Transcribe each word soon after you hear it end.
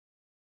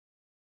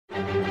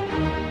Hello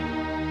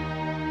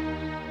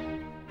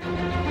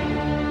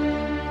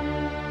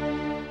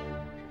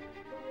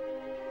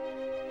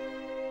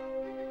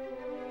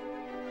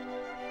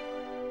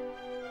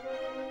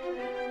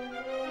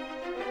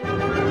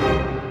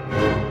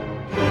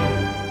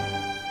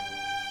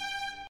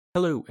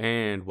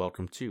and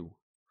welcome to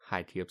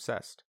High Tea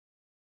Obsessed.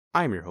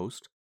 I'm your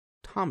host,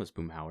 Thomas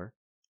Boomhauer,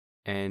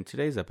 and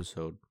today's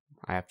episode,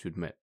 I have to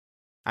admit,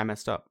 I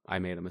messed up. I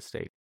made a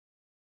mistake.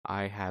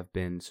 I have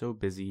been so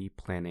busy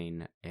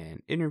planning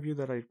an interview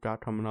that I've got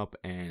coming up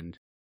and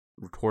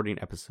recording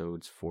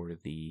episodes for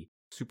the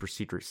super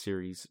secret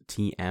series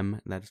TM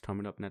that is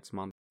coming up next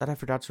month that I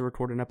forgot to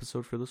record an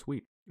episode for this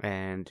week.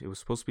 And it was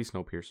supposed to be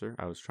Snowpiercer.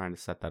 I was trying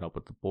to set that up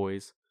with the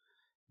boys.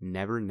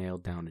 Never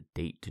nailed down a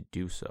date to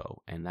do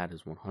so, and that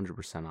is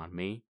 100% on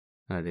me.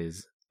 That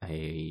is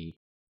a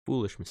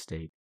foolish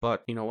mistake.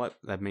 But you know what?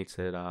 That makes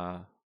it,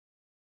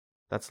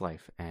 that's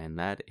life. And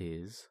that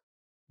is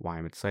why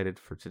I'm excited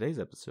for today's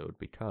episode,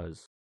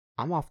 because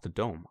I'm off the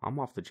dome. I'm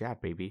off the jet,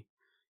 baby.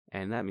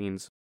 And that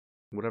means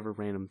whatever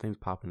random things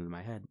pop into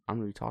my head, I'm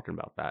going to be talking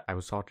about that. I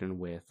was talking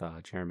with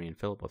Jeremy and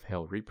Philip of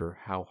Hail Reaper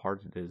how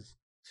hard it is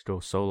to go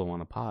solo on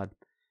a pod.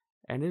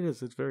 And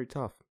it's very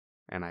tough.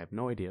 And I have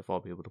no idea if I'll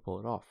be able to pull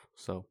it off.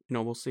 So,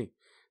 we'll see.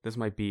 This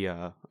might be,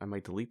 I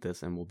might delete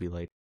this and we'll be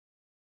like,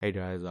 hey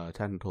guys,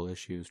 technical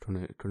issues,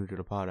 couldn't get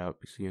a pod out,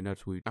 see you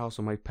next week. I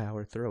also might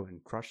power through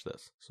and crush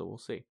this, so we'll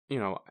see.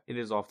 It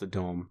is off the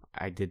dome.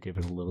 I did give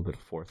it a little bit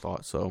of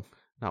forethought, so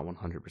not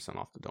 100%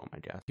 off the dome, I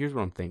guess. Here's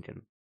what I'm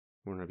thinking.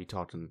 We're going to be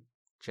talking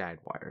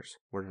Jaguars.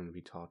 We're going to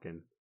be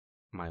talking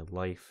my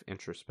life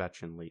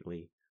introspection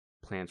lately,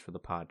 plans for the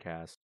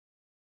podcast.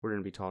 We're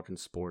going to be talking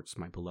sports,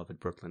 my beloved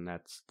Brooklyn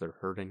Nets. They're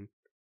hurting.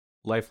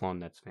 Lifelong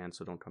Nets fans,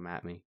 so don't come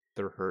at me.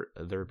 They're hurt.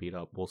 They're beat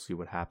up. We'll see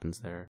what happens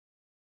there.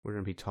 We're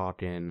going to be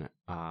talking,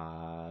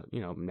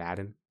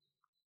 Madden.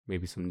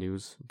 Maybe some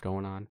news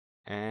going on.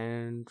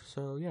 And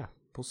so, yeah,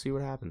 we'll see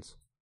what happens.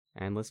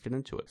 And let's get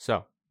into it.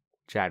 So,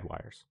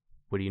 Jaguars.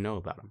 What do you know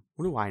about them?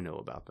 What do I know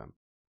about them?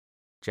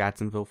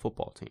 Jacksonville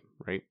football team,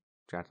 right?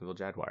 Jacksonville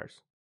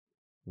Jaguars.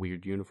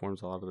 Weird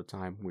uniforms a lot of the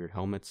time. Weird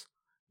helmets.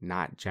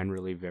 Not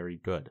generally very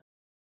good.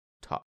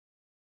 Tough.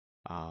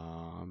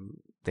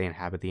 They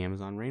inhabit the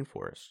Amazon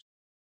rainforest.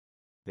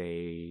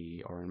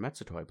 They are in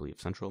Mexico, I believe,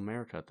 Central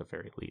America at the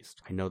very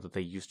least. I know that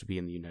they used to be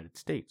in the United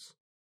States.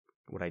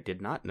 What I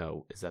did not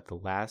know is that the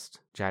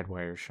last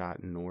Jaguar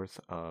shot north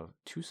of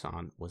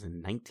Tucson was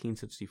in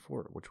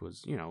 1964, which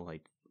was,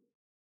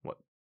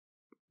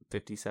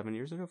 57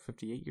 years ago,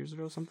 58 years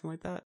ago, something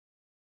like that.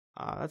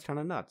 That's kind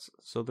of nuts.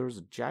 So there was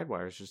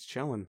Jaguars just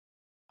chilling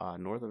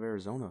north of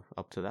Arizona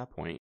up to that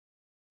point.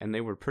 And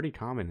they were pretty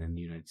common in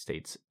the United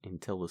States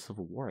until the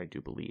Civil War, I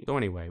do believe. So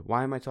anyway,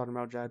 why am I talking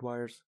about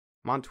Jaguars?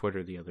 I'm on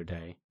Twitter the other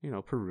day,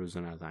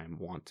 perusing as I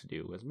want to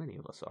do, as many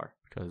of us are,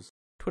 because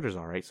Twitter's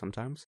alright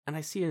sometimes. And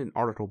I see an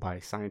article by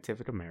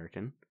Scientific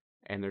American,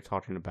 and they're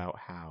talking about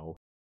how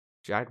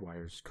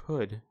Jaguars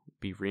could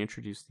be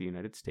reintroduced to the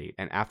United States,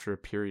 and after a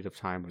period of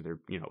time where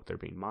they're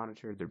being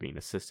monitored, they're being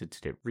assisted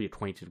to get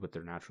reacquainted with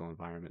their natural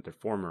environment, their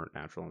former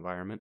natural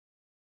environment,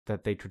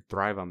 that they could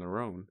thrive on their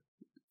own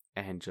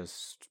and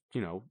just,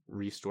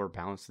 restore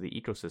balance to the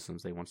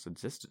ecosystems they once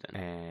existed in.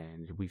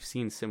 And we've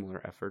seen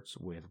similar efforts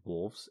with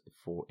wolves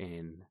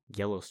in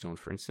Yellowstone,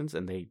 for instance,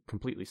 and they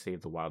completely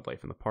saved the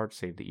wildlife in the park,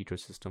 saved the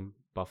ecosystem.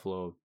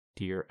 Buffalo,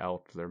 deer,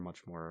 elk, they're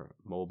much more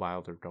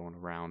mobile. They're going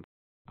around.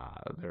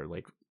 They're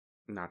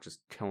not just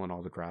killing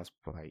all the grass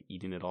by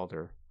eating it all.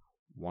 They're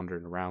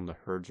wandering around. The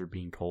herds are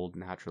being culled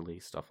naturally,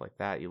 stuff like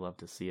that. You love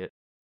to see it.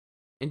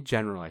 In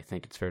general, I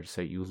think it's fair to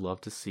say you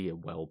love to see a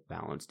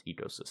well-balanced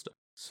ecosystem.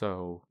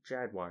 So,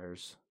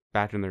 Jaguars,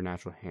 back in their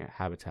natural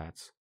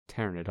habitats,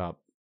 tearing it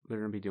up, they're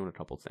going to be doing a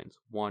couple things.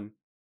 One,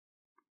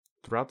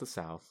 throughout the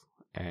South,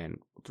 and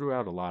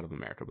throughout a lot of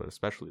America, but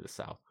especially the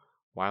South,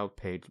 wild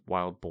pigs,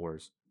 wild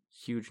boars,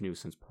 huge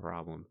nuisance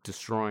problem.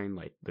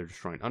 They're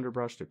destroying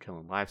underbrush, they're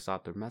killing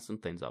livestock, they're messing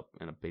things up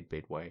in a big,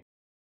 big way.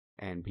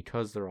 And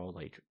because they're all,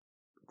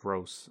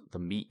 gross, the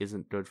meat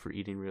isn't good for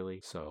eating,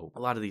 really. So,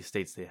 a lot of these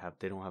states, they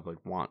don't have,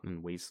 want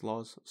and waste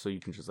laws, so you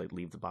can just,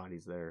 leave the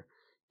bodies there.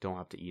 Don't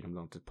have to eat them,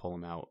 don't have to pull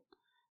them out.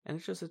 And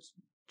it's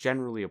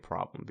generally a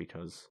problem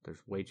because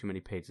there's way too many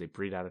pigs. They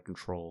breed out of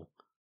control,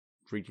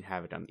 wreaking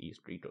havoc on the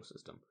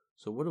ecosystem.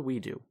 So what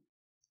do?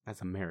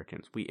 As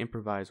Americans, we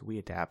improvise, we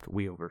adapt,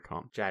 we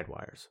overcome.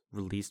 Jaguars,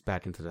 released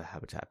back into the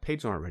habitat.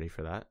 Pigs aren't ready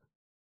for that,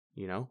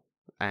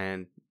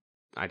 And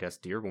I guess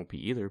deer won't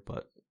be either,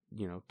 but,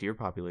 deer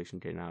population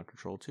getting out of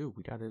control too.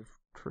 We gotta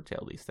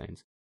curtail these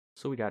things.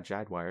 So we got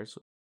Jaguars.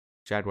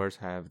 Jaguars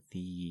have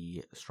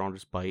the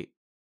strongest bite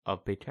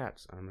of big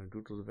cats. I'm going to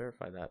Google to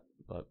verify that,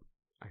 but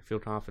I feel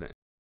confident.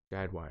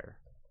 Jaguar.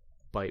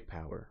 Bite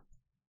power.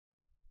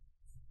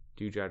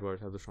 Do Jaguars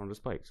have the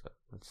strongest bites?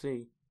 Let's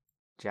see.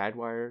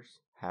 Jaguars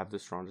have the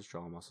strongest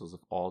jaw muscles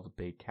of all the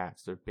big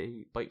cats. Their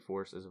bite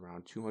force is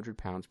around 200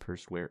 pounds per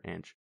square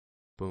inch.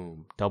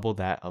 Boom. Double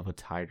that of a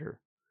tiger.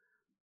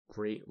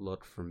 Great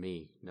look for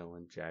me,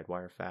 knowing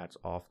Jaguar fats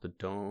off the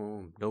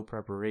dome. No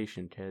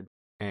preparation, kid.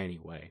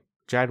 Anyway,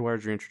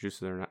 jaguars reintroduced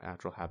to their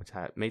natural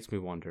habitat makes me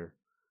wonder,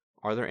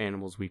 are there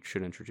animals we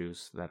should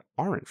introduce that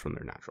aren't from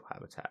their natural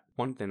habitat?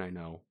 One thing I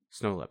know,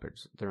 snow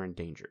leopards, they're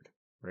endangered,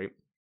 right?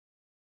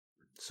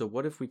 So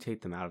what if we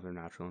take them out of their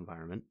natural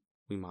environment,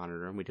 we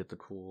monitor them, we get the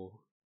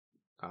cool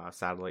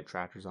satellite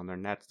trackers on their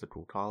nets, the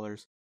cool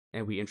collars,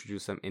 and we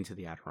introduce them into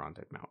the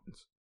Adirondack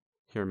Mountains?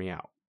 Hear me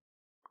out.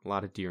 A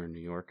lot of deer in New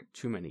York,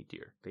 too many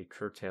deer. They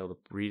curtail the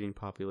breeding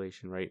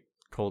population, right?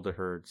 Cull the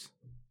herds,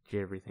 get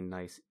everything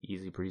nice,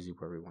 easy breezy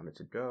where we want it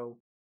to go.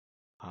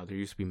 There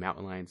used to be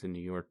mountain lions in New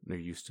York. There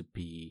used to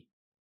be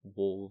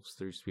wolves.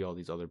 There used to be all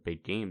these other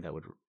big game that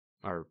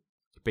or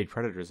big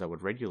predators that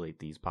would regulate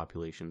these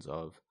populations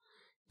of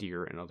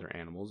deer and other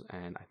animals,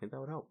 and I think that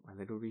would help. I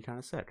think it would be kind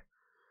of sick.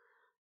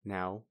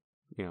 Now,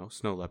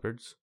 snow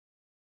leopards,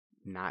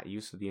 not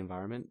used to the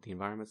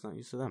environment's not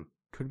used to them.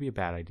 Could be a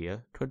bad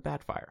idea, could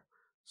backfire.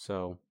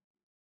 So,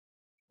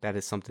 that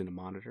is something to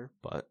monitor,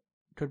 but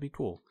could be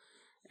cool.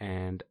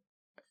 And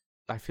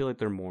I feel like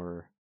they're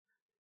more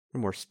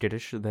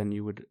skittish than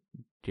you would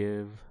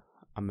give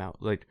a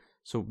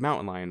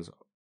mountain lions,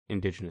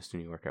 indigenous to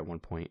New York at one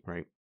point,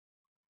 right?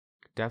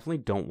 Definitely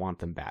don't want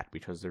them back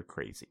because they're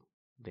crazy.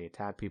 They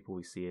attack people.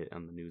 We see it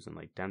on the news in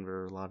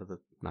Denver,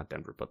 not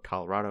Denver, but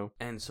Colorado.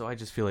 And so I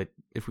just feel like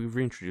if we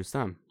reintroduce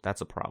them,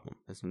 that's a problem.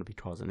 It's going to be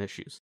causing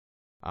issues.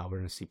 We're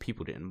going to see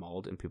people getting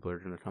mauled, and people are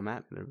going to come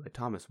at me. And they're like,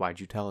 Thomas, why'd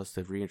you tell us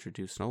to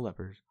reintroduce snow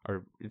leopards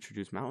or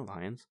introduce mountain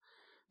lions?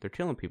 They're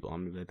killing people.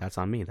 I'm like, that's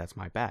on me. That's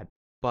my bad.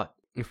 But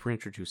if we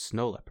introduce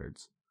snow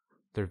leopards,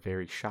 they're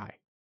very shy.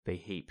 They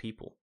hate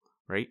people,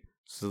 right?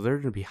 So they're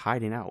going to be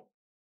hiding out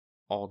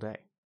all day.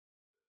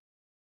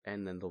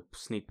 And then they'll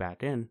sneak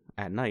back in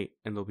at night,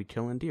 and they'll be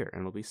killing deer,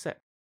 and they'll be sick.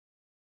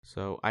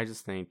 So I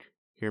just think,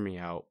 hear me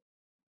out.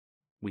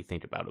 We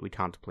think about it. We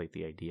contemplate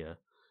the idea.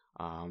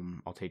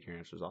 I'll take your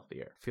answers off the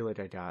air. I feel like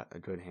I got a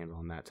good handle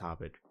on that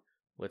topic.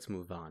 Let's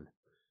move on.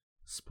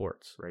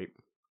 Sports, right?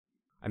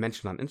 I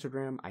mentioned on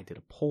Instagram, I did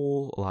a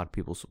poll. A lot of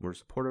people were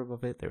supportive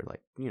of it. They were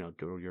like,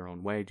 do your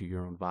own way, do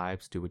your own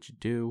vibes, do what you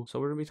do. So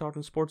we're going to be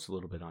talking sports a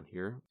little bit on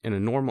here. In a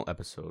normal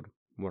episode,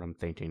 what I'm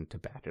thinking to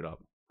back it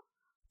up,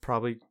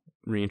 probably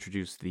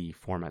reintroduce the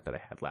format that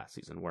I had last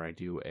season, where I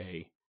do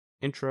a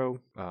intro,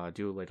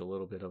 do a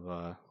little bit of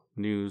a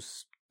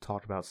news,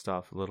 talk about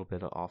stuff, a little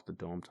bit of off the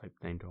dome type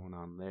thing going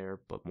on there,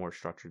 but more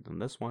structured than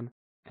this one,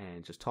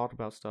 and just talk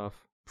about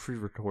stuff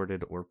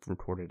pre-recorded or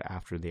recorded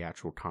after the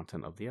actual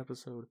content of the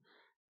episode.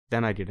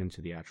 Then I get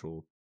into the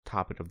actual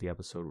topic of the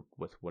episode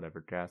with whatever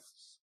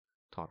guests,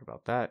 talk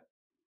about that,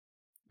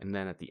 and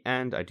then at the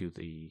end I do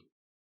the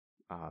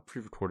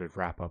pre-recorded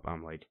wrap-up.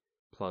 I'm like,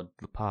 plug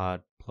the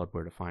pod, plug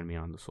where to find me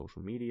on the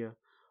social media,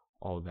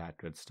 all that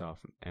good stuff,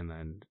 and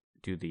then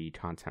do the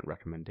content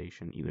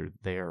recommendation either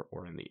there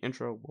or in the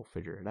intro. We'll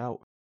figure it out.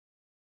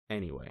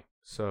 Anyway,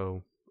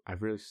 so I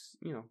really,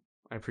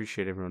 I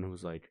appreciate everyone who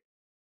was like,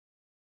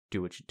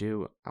 do what you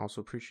do. I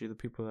also appreciate the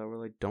people that were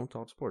like, don't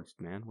talk sports,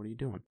 man. What are you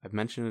doing? I've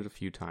mentioned it a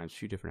few times, a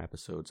few different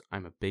episodes.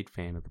 I'm a big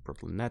fan of the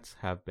Brooklyn Nets,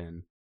 have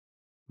been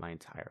my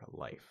entire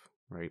life,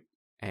 right?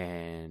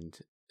 And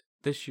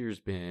this year's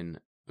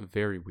been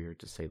very weird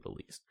to say the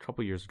least. A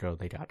couple years ago,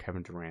 they got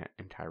Kevin Durant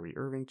and Kyrie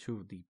Irving, two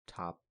of the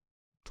top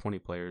 20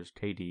 players.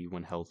 KD,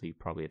 when healthy,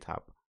 probably a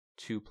top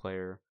 2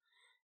 player.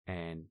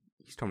 And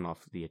he's coming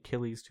off the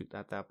Achilles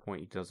at that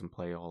point. He doesn't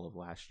play all of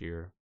last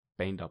year.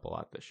 Banged up a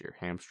lot this year.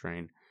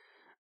 Hamstring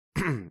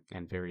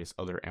and various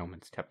other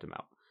ailments kept him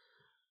out.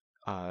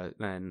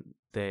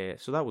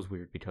 So that was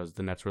weird because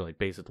the Nets were like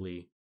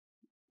basically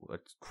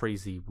it's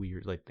crazy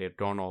weird. Like they had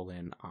gone all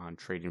in on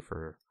trading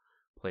for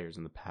players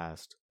in the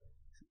past,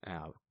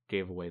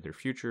 gave away their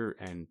future,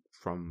 and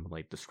from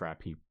like the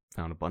scrap heap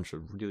found a bunch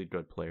of really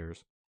good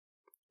players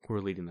who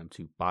were leading them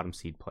to bottom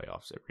seed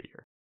playoffs every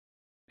year.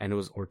 And it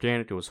was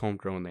organic, it was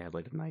homegrown, they had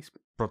like a nice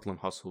Brooklyn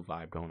hustle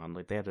vibe going on,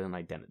 like they had an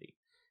identity.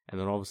 And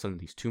then all of a sudden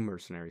these two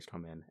mercenaries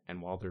come in,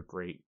 and while they're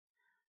great,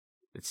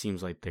 it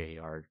seems like they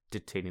are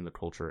dictating the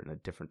culture in a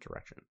different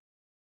direction.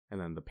 And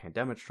then the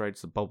pandemic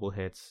strikes, the bubble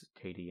hits,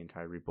 KD and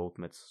Kyrie both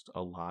missed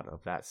a lot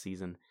of that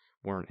season,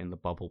 weren't in the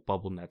bubble.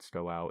 Bubble Nets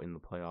go out in the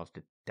playoffs,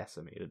 get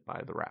decimated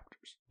by the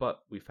Raptors.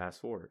 But we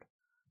fast forward,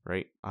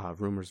 right?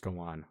 Rumors go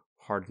on.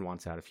 Harden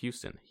wants out of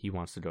Houston. He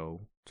wants to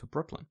go to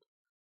Brooklyn.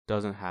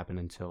 Doesn't happen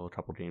until a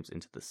couple games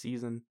into the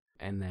season.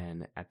 And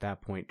then at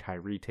that point,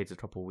 Kyrie takes a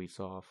couple weeks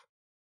off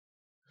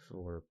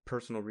for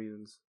personal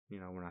reasons.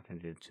 We're not going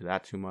to get into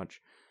that too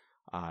much.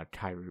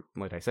 Kyrie,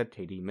 like I said,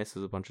 KD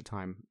misses a bunch of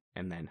time.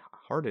 And then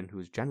Harden, who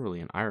is generally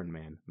an Iron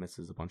Man,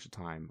 misses a bunch of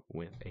time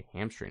with a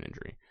hamstring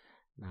injury.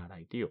 Not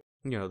ideal.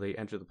 They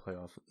enter the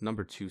playoff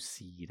number 2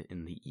 seed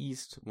in the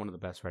East, one of the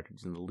best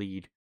records in the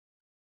league.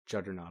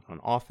 Juggernaut on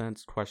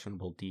offense,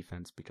 questionable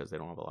defense because they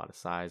don't have a lot of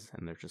size,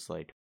 and they're just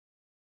like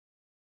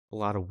a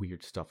lot of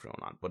weird stuff going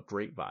on, but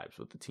great vibes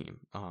with the team.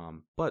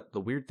 But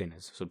the weird thing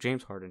is, so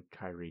James Harden,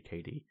 Kyrie,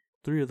 KD,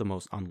 3 of the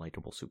most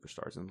unlikable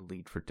superstars in the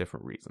league for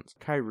different reasons.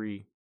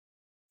 Kyrie,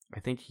 I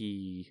think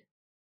he's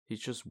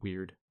just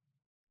weird,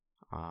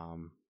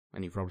 and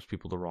he rubs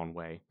people the wrong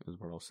way, is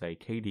what I'll say.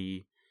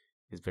 KD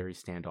is very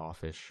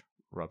standoffish,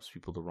 rubs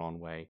people the wrong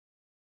way.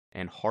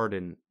 And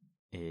Harden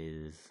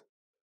is,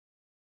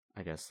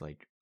 I guess,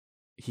 like,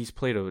 he's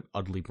played an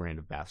ugly brand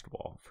of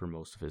basketball for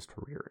most of his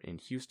career in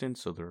Houston,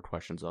 so there are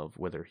questions of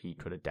whether he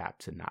could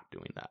adapt to not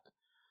doing that.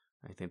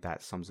 I think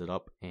that sums it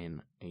up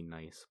in a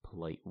nice,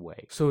 polite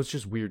way. So it's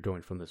just weird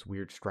going from this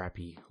weird,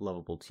 scrappy,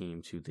 lovable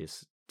team to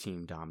this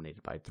team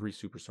dominated by 3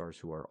 superstars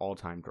who are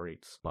all-time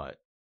greats, but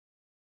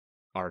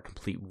are a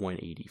complete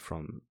 180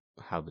 from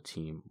how the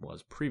team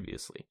was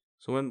previously.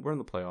 So when we're in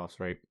the playoffs,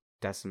 right,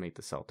 decimate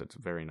the Celtics.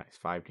 Very nice.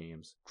 5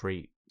 games.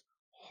 Great.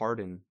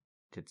 Harden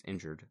gets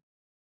injured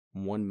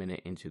 1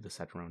 minute into the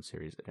second round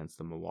series against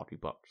the Milwaukee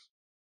Bucks.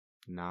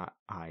 Not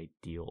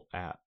ideal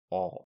at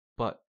all.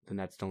 But the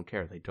Nets don't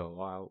care. They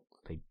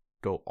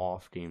go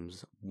off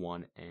games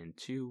 1 and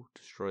 2,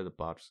 destroy the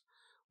Bucks,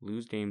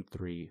 lose game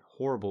 3,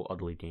 horrible,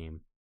 ugly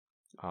game.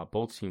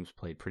 Both teams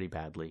played pretty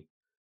badly.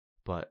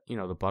 But,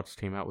 the Bucks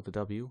came out with a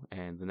W,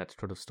 and the Nets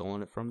could have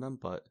stolen it from them,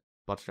 but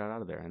Bucks got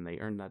out of there, and they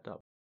earned that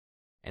dub.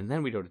 And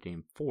then we go to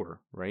game 4,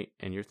 right?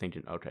 And you're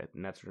thinking, okay, the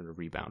Nets are going to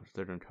rebound.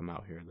 They're going to come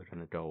out here. They're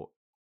going to go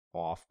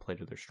off, play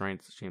to their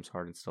strengths. James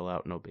Harden's still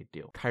out. No big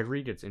deal.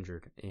 Kyrie gets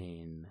injured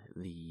in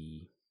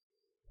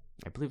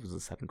I believe it was the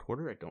second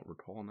quarter. I don't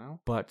recall now.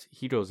 But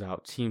he goes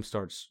out. Team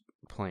starts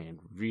playing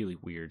really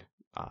weird.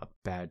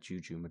 Bad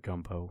juju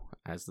Majumbo,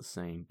 as the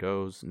saying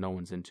goes. No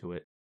one's into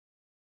it.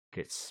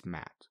 Gets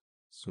smacked.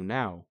 So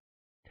now,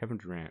 Kevin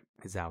Durant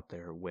is out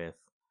there with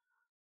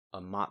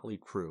a motley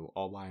crew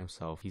all by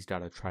himself. He's got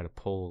to try to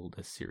pull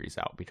this series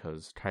out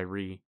because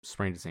Kyrie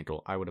sprained his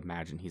ankle. I would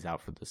imagine he's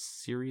out for this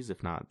series,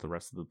 if not the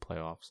rest of the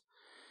playoffs.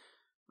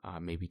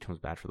 Maybe he comes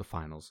back for the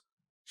finals.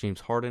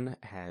 James Harden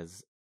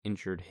has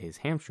injured his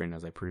hamstring,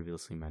 as I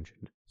previously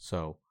mentioned.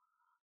 So,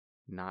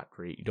 not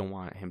great. You don't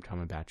want him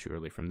coming back too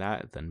early from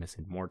that, then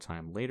missing more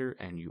time later.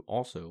 And you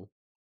also,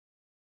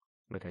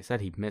 like I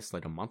said, he missed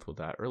like a month with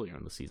that earlier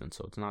in the season.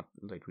 So it's not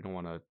like we don't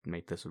want to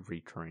make this a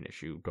recurring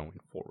issue going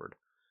forward.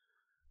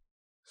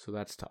 So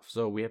that's tough.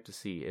 So we have to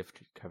see if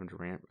Kevin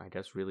Durant, I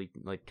guess, really,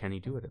 can he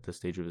do it at this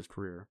stage of his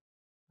career?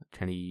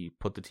 Can he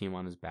put the team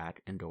on his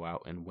back and go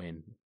out and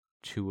win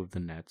 2 of the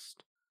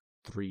next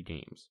 3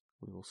 games?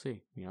 We will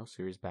see.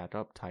 Series back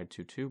up, tied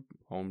 2-2,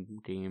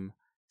 home game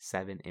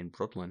 7 in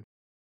Brooklyn.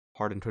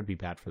 Harden could be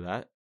bad for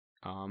that,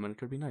 and it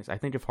could be nice. I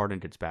think if Harden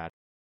gets bad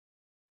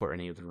for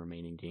any of the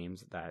remaining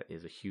games, that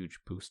is a huge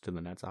boost to the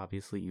Nets,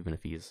 obviously, even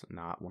if he's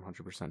not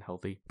 100%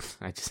 healthy.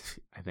 I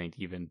think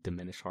even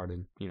diminish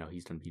Harden,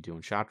 he's going to be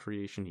doing shot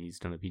creation, he's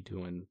going to be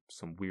doing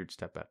some weird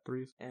step-back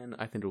threes, and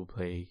I think it will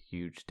pay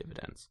huge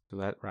dividends. So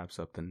that wraps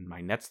up then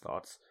my Nets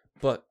thoughts.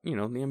 But, the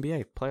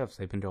NBA playoffs,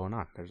 they've been going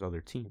on. There's other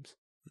teams.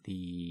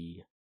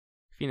 The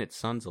Phoenix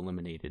Suns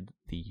eliminated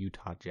the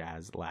Utah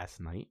Jazz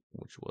last night,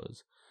 which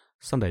was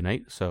Sunday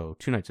night, so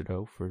 2 nights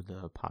ago for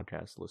the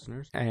podcast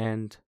listeners.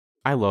 And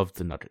I love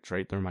the Nuggets,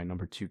 right? They're my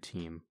number 2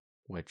 team,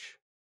 which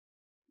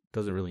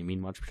doesn't really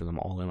mean much because I'm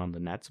all in on the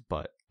Nets,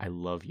 but I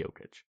love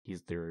Jokic.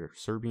 He's their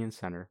Serbian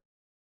center,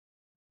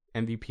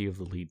 MVP of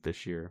the league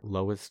this year,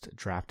 lowest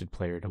drafted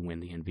player to win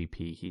the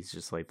MVP. He's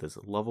just like this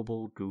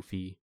lovable,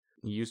 goofy,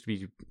 he used to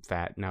be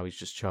fat, now he's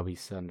just chubby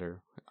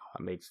center,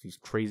 makes these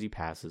crazy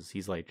passes.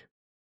 He's like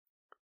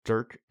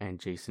Dirk and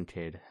Jason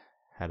Kidd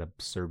had a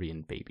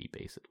Serbian baby,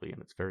 basically,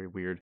 and it's very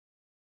weird,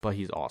 but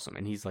he's awesome,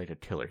 and he's like a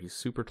killer. He's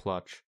super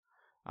clutch,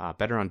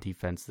 better on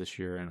defense this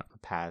year and in the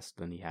past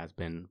than he has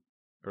been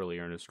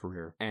earlier in his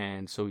career,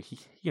 and so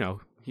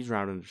he's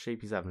rounded into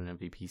shape. He's having an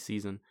MVP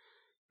season.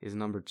 His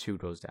number 2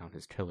 goes down,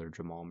 his killer,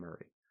 Jamal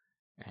Murray,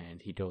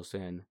 and he goes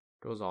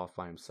off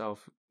by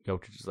himself.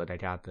 Jokic is like, I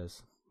got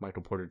this.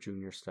 Michael Porter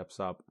Jr. steps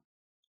up,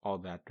 all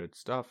that good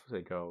stuff.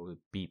 They go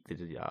beat the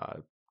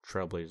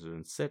Trailblazers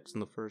in 6 in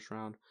the first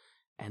round.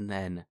 And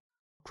then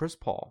Chris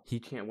Paul, he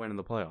can't win in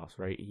the playoffs,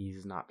 right?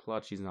 He's not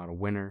clutch. He's not a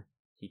winner.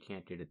 He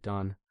can't get it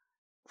done.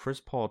 Chris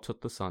Paul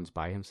took the Suns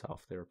by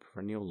himself. They're a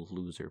perennial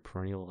loser,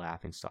 perennial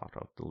laughingstock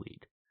of the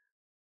league.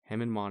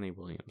 Him and Monty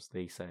Williams,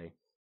 they say,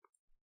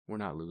 we're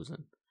not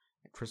losing.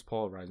 And Chris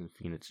Paul arrives in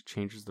Phoenix,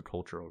 changes the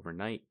culture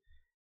overnight.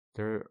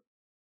 They're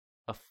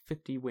a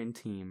 50-win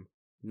team,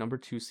 number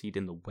 2 seed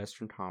in the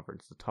Western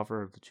Conference, the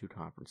tougher of the 2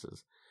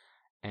 conferences,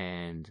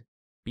 and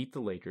beat the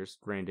Lakers.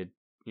 Granted,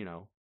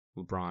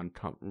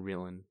 LeBron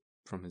reeling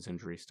from his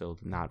injury, still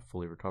not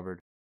fully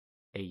recovered.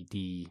 AD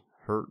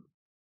hurt,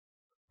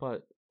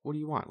 but what do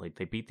you want?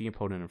 They beat the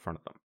opponent in front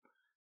of them.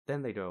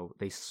 Then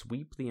they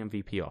sweep the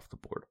MVP off the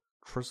board.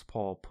 Chris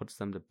Paul puts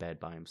them to bed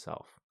by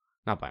himself.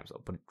 Not by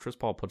himself, but Chris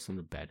Paul puts them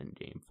to bed in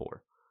game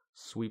 4.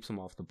 Sweeps them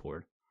off the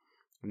board.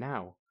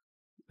 Now,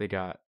 they're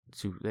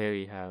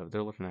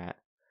looking at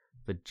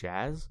the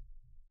Jazz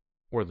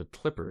or the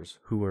Clippers,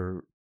 who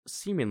are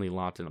seemingly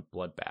locked in a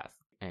bloodbath,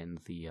 and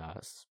the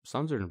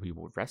Suns are going to be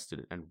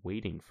rested and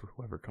waiting for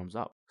whoever comes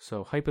up.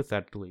 So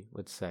hypothetically,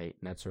 let's say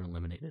Nets are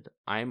eliminated.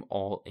 I'm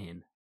all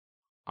in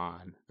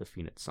on the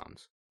Phoenix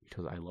Suns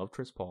because I love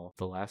Chris Paul,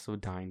 the last of a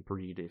dying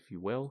breed, if you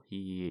will.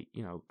 He,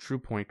 true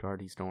point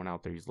guard. He's going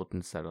out there. He's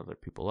looking to set other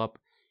people up.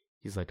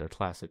 He's like a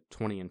classic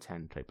 20 and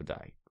 10 type of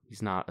guy.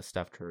 He's not a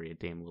Steph Curry, a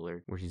Dame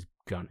Lillard, where he's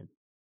gunning.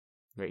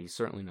 Right? He's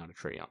certainly not a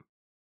Trae Young.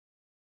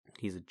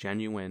 He's a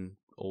genuine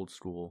old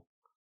school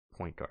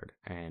point guard,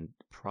 and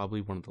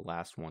probably one of the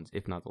last ones,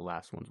 if not the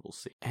last ones, we'll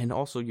see. And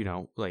also,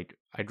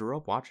 I grew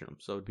up watching him,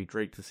 so it'd be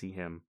great to see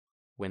him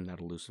win that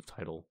elusive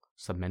title,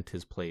 cement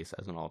his place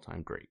as an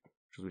all-time great.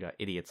 Because we got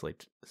idiots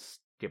like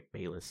Skip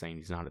Bayless saying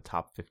he's not a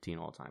top 15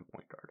 all-time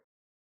point guard.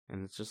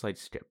 And it's just like,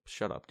 Skip,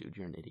 shut up, dude,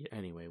 you're an idiot.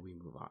 Anyway, we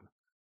move on.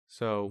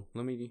 So,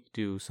 let me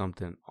do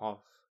something off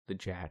the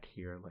jack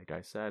here. Like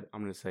I said,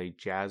 I'm going to say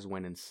Jazz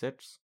win in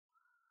 6.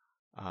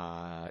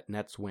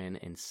 Nets win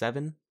in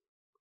 7.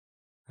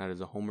 That is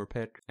a homer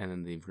pick. And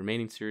then the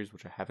remaining series,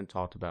 which I haven't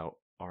talked about,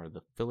 are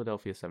the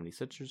Philadelphia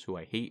 76ers, who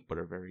I hate but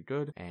are very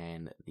good,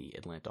 and the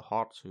Atlanta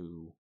Hawks,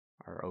 who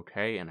are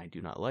okay and I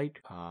do not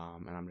like.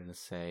 And I'm going to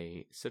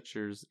say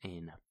Sixers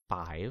in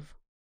 5.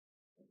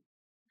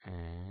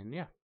 And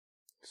yeah.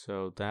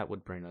 So that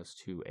would bring us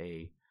to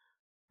a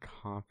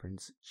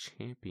conference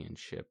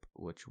championship,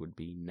 which would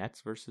be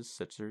Nets versus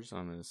Sixers.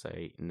 I'm going to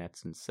say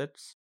Nets in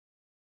 6.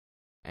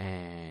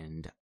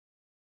 And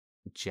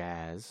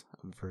Jazz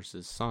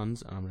versus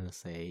Suns. I'm going to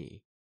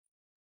say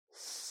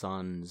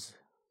Suns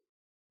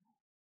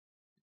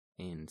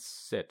in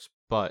 6,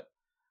 but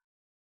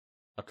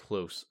a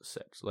close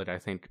 6. Like, I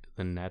think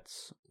the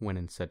Nets win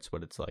in 6,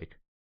 but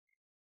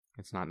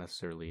it's not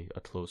necessarily a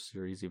close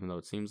series, even though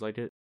it seems like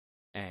it.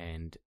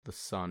 And the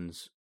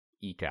Suns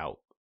eke out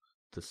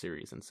the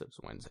series in 6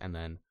 wins, and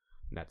then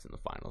Nets in the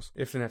finals.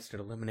 If the Nets get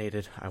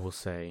eliminated, I will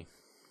say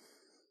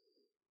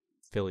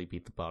Philly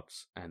beat the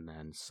Bucks, and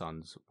then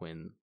Suns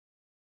win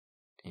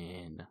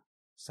in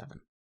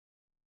 7.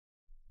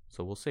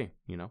 So we'll see,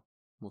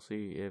 We'll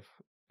see if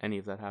any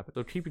of that happens.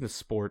 So keeping the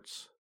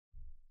sports,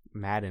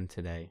 Madden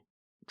today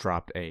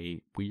dropped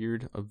a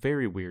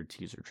very weird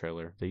teaser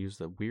trailer. They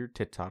used a weird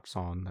TikTok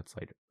song that's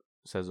like,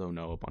 says "Oh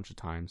no" a bunch of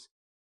times.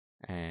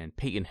 And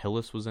Peyton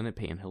Hillis was in it.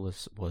 Peyton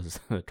Hillis was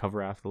the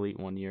cover athlete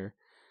one year.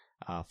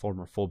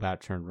 Former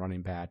fullback turned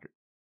running back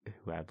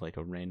who had like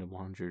a random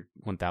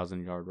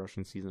 1,000 yard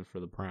rushing season for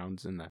the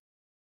Browns, and that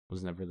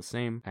was never the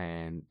same.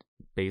 And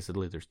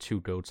basically there's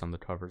 2 goats on the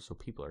cover, so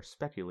people are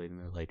speculating.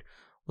 They're like,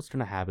 what's going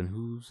to happen?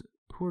 Who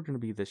are going to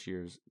be this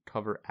year's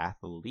cover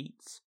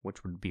athletes?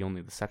 Which would be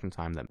only the second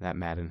time that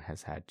Madden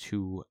has had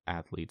 2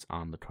 athletes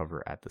on the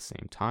cover at the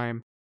same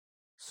time.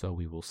 So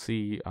we will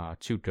see.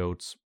 2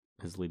 goats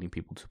is leading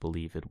people to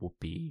believe it will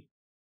be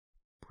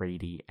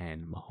Brady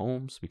and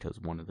Mahomes, because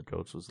one of the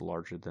goats was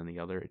larger than the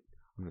other.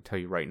 I'm going to tell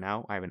you right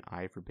now, I have an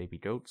eye for baby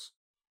goats.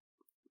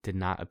 Did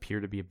not appear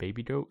to be a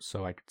baby goat,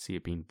 so I could see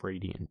it being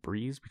Brady and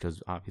Breeze,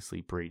 because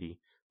obviously Brady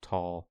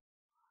tall,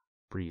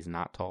 Breeze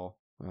not tall,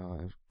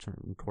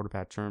 in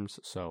quarterback terms.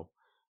 So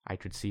I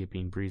could see it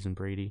being Breeze and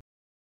Brady.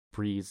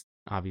 Breeze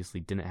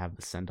obviously didn't have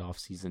the send-off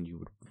season you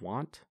would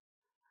want.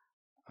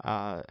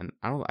 And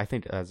I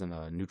think as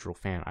a neutral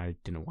fan, I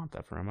didn't want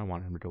that for him. I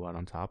wanted him to go out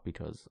on top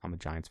because I'm a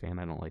Giants fan.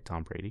 I don't like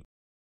Tom Brady.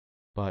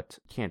 But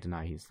can't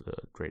deny he's the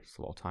greatest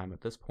of all time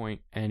at this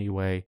point.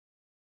 Anyway,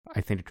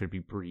 I think it could be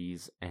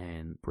Breeze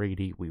and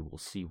Brady. We will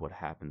see what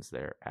happens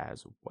there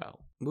as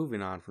well.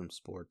 Moving on from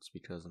sports,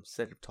 because I'm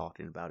sick of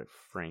talking about it,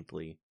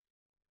 frankly.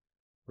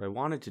 What I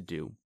wanted to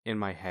do in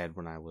my head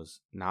when I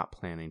was not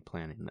planning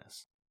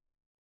this.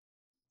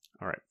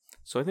 Alright,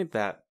 so I think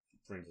that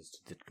brings us to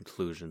the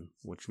conclusion,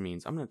 which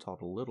means I'm going to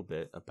talk a little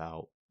bit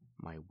about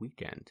my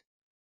weekend.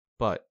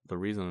 But the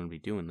reason I'm going to be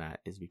doing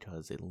that is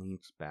because it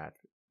links back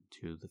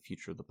to the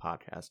future of the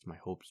podcast, my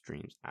hopes,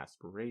 dreams,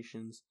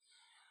 aspirations,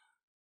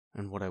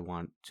 and what I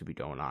want to be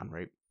going on,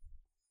 right?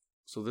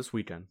 So this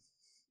weekend,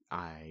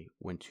 I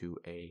went to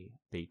a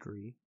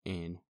bakery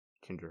in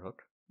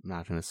Kinderhook. I'm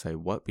not going to say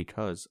what,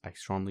 because I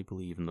strongly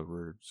believe in the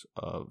words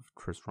of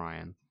Chris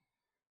Ryan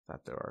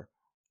that there are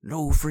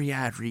no free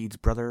ad reads,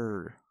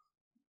 brother.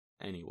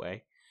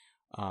 Anyway,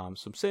 so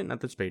I'm sitting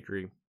at this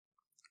bakery.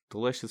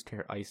 Delicious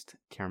iced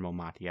caramel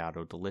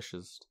macchiato,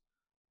 delicious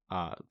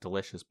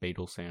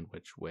bagel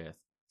sandwich with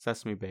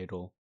sesame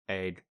bagel,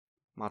 egg,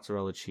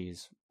 mozzarella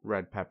cheese,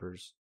 red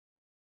peppers,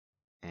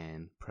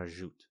 and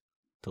prosciutto.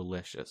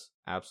 Delicious,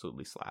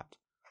 absolutely slapped.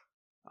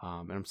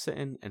 And I'm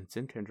sitting, and it's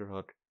in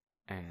Kinderhook,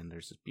 and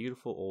there's this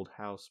beautiful old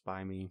house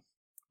by me.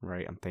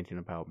 Right, I'm thinking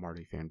about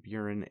Marty Van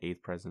Buren,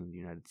 8th President of the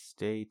United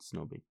States,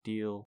 no big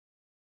deal.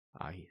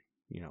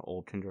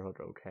 Old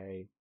Kinderhook,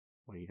 okay.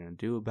 What are you going to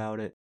do about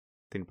it?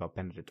 Think about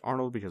Benedict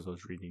Arnold, because I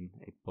was reading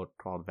a book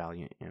called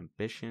Valiant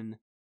Ambition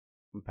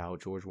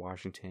about George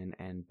Washington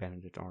and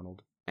Benedict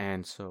Arnold.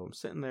 And so I'm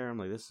sitting there, I'm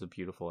like, this is a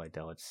beautiful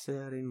idyllic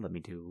setting. Let me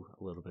do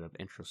a little bit of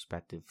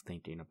introspective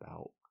thinking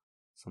about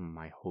some of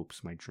my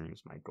hopes, my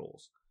dreams, my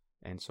goals.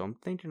 And so I'm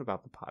thinking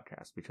about the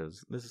podcast,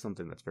 because this is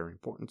something that's very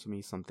important to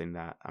me, something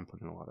that I'm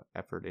putting a lot of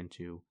effort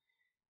into.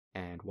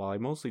 And while I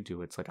mostly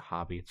do it's like a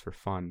hobby, it's for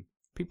fun,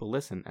 people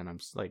listen, and I'm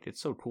like, it's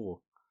so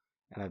cool.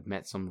 And I've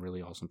met some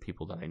really awesome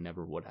people that I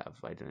never would have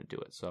if I didn't do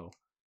it. So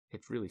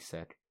it's really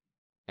sick.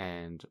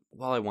 And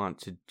while I want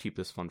to keep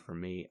this fun for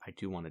me, I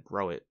do want to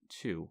grow it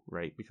too,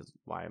 right? Because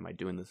why am I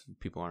doing this if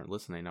people aren't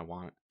listening? I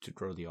want to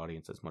grow the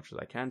audience as much as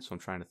I can. So I'm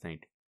trying to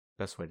think,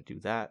 Best way to do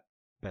that,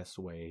 best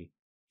way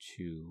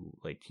to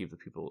like keep the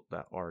people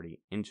that are already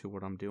into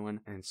what I'm doing.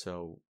 And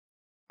so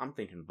I'm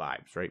thinking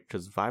vibes, right?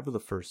 Because the vibe of the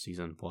first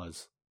season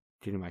was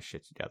getting my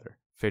shit together,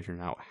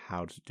 figuring out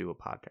how to do a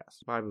podcast.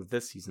 The vibe of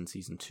this season,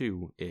 season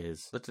 2,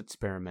 is let's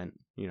experiment,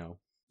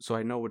 so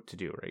I know what to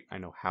do, right? I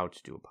know how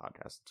to do a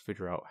podcast. Let's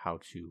figure out how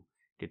to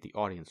get the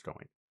audience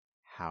going,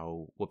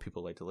 what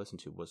people like to listen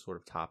to, what sort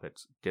of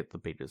topics get the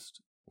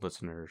biggest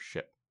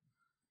listenership.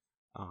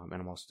 And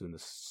I'm also doing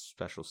this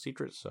special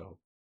secret,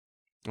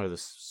 or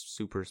this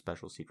super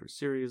special secret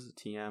series,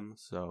 TM.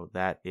 So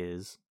that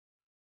is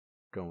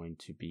going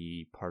to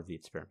be part of the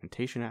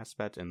experimentation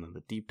aspect, and then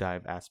the deep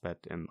dive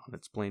aspect and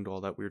unexplained, all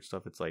that weird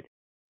stuff. It's like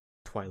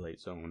Twilight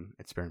Zone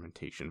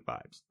experimentation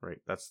vibes, right?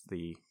 That's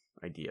the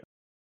idea.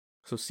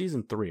 So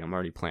season 3, I'm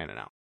already planning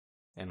out,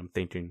 and I'm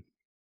thinking,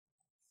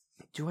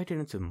 do I get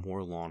into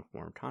more long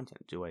form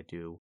content? Do I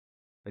do,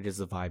 like, is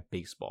the vibe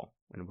baseball?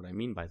 And what I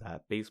mean by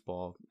that,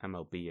 baseball,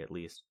 MLB at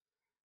least,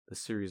 the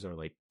series are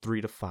like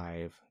 3 to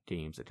 5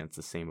 games against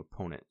the same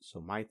opponent.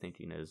 So my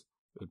thinking is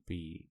it would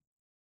be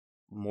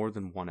more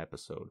than one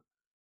episode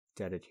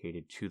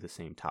dedicated to the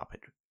same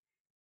topic.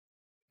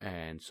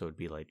 And so it'd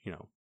be like,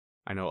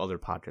 I know other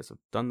podcasts have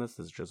done this.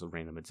 This is just a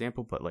random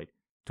example, but like,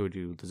 do I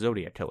do the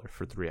Zodiac Killer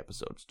for 3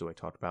 episodes? Do I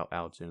talk about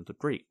Alexander the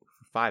Great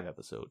for 5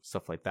 episodes?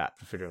 Stuff like that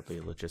to figure out the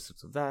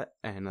logistics of that.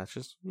 And that's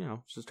just,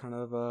 just kind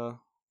of a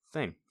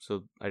thing.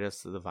 So I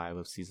guess the vibe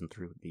of season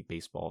 3 would be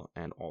baseball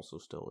and also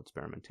still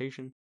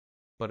experimentation.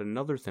 But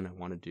another thing I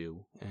want to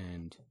do,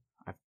 and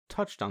I've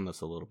touched on this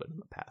a little bit in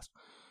the past,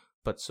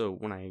 but so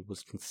when I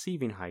was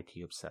conceiving High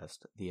Tea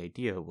Obsessed, the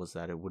idea was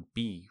that it would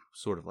be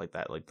sort of like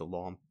that, like the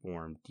long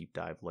form deep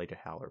dive, like a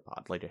Howler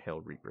Pod, like a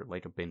Hail Reaper,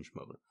 like a binge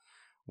mode,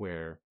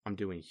 where I'm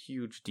doing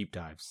huge deep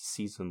dives,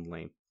 season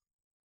long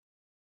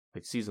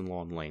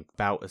length,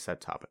 about a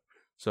set topic.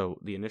 So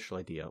the initial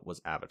idea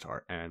was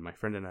Avatar, and my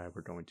friend and I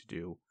were going to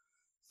do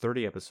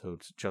 30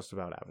 episodes just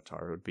about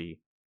Avatar. It would be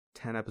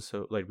 10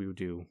 episodes, like we would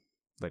do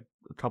like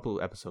a couple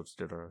of episodes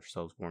to get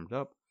ourselves warmed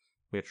up.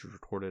 We actually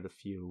recorded a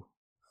few,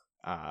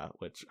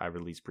 which I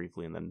released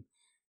briefly and then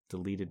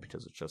deleted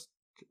because it just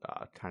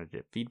kind of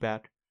did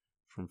feedback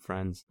from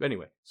friends. But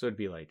anyway, so it'd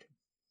be like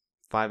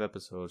 5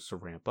 episodes to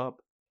ramp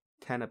up,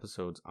 10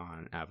 episodes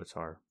on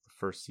Avatar, the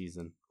first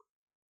season,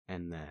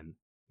 and then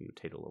we would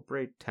take a little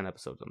break, 10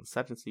 episodes on the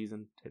second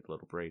season, take a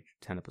little break,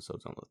 10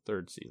 episodes on the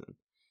third season.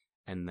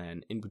 And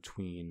then in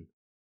between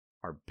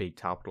our big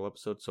topical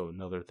episodes, so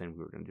another thing we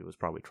were going to do was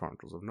probably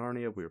Chronicles of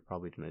Narnia. We were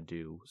probably going to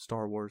do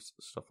Star Wars,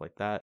 stuff like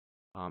that.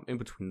 In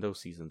between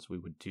those seasons, we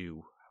would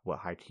do what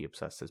High Tea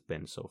Obsessed has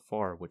been so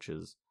far, which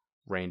is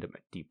random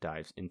deep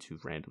dives into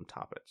random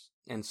topics.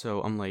 And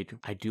so I'm like,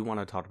 I do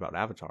want to talk about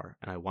Avatar,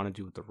 and I want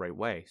to do it the right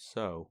way.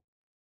 So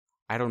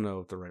I don't know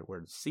if the right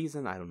word is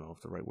season, I don't know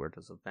if the right word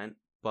is event,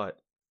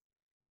 but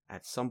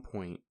at some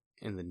point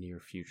in the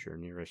nearish future,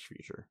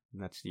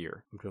 next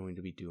year, I'm going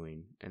to be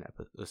doing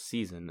a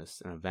season,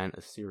 an event,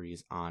 a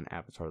series on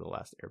Avatar The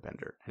Last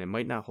Airbender. And it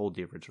might not hold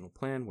the original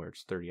plan where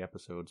it's 30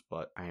 episodes,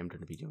 but I am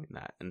going to be doing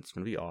that. And it's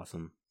going to be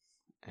awesome.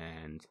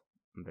 And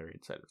I'm very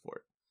excited for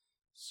it.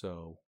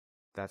 So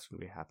that's going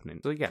to be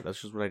happening. So yeah,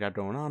 that's just what I got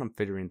going on. I'm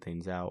figuring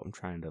things out. I'm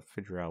trying to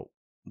figure out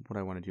what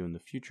I want to do in the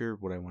future,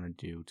 what I want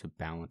to do to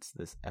balance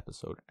this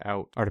episode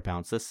out, or to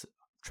balance this,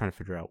 trying to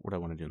figure out what I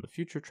want to do in the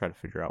future, try to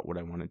figure out what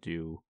I want to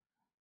do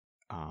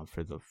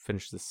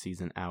finish this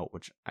season out,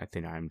 which I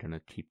think I'm going to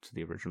keep to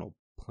the original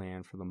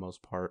plan for the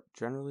most part.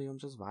 Generally, I'm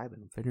just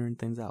vibing. I'm figuring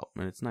things out,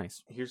 and it's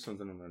nice. Here's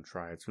something I'm going to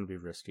try. It's going to be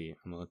risky.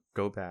 I'm going to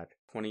go back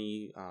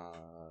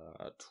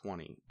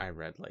 2020. I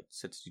read like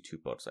 62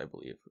 books, I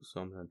believe. So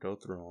I'm going to go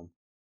through them.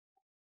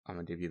 I'm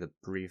going to give you the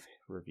brief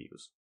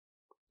reviews.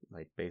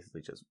 Like,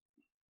 basically just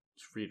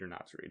read or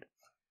not to read.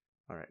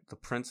 Alright, The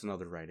Prince and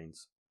Other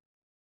Writings.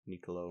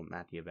 Niccolo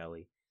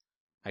Machiavelli.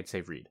 I'd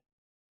say read.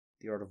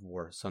 The Art of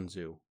War, Sun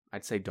Tzu.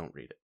 I'd say don't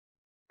read it.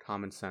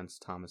 Common Sense,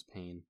 Thomas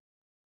Paine.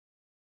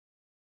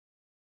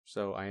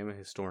 So I am a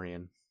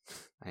historian.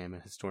 I am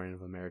a historian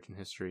of American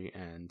history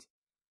and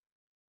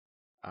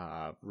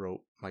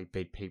wrote my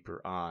big paper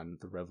on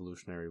the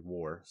Revolutionary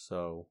War.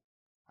 So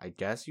I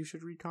guess you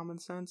should read Common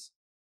Sense,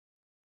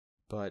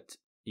 but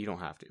you don't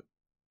have to.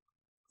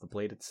 The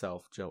Blade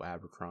itself, Joe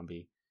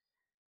Abercrombie.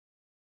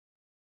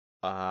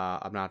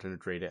 I'm not going to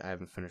grade it. I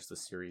haven't finished the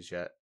series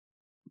yet.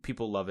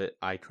 People love it.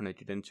 I couldn't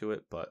get into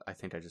it, but I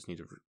think I just need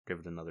to give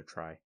it another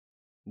try.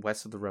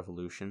 West of the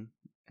Revolution,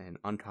 An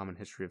Uncommon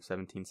History of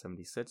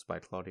 1776 by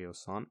Claudio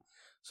Sant.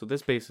 So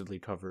this basically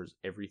covers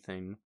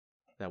everything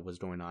that was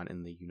going on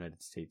in the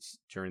United States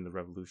during the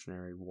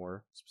Revolutionary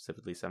War,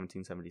 specifically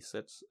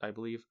 1776, I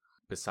believe,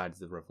 besides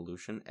the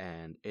Revolution,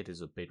 and it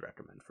is a big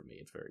recommend for me.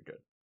 It's very good.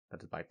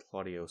 That is by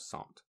Claudio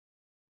Sant.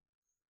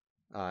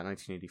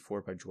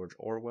 1984 by George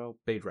Orwell.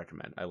 Big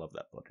recommend. I love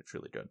that book. It's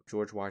really good.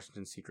 George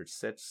Washington's Secret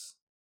Six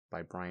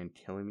by Brian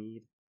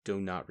Kilmeade. Do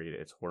not read it.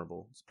 It's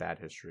horrible. It's bad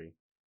history.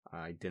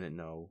 I didn't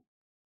know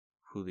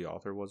who the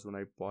author was when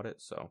I bought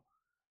it, so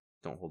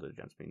don't hold it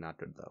against me. Not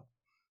good,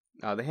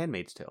 though. The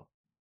Handmaid's Tale.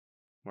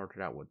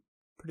 Margaret Atwood.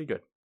 Pretty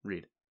good.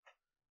 Read.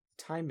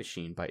 Time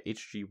Machine by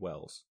H.G.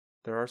 Wells.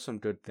 There are some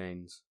good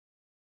things.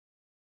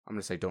 I'm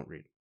going to say don't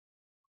read.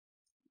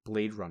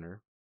 Blade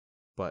Runner,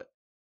 but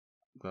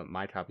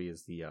my copy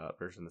is the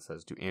version that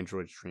says Do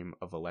Androids Dream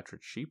of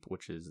Electric Sheep,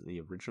 which is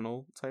the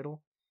original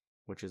title,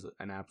 which is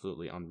an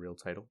absolutely unreal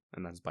title,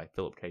 and that's by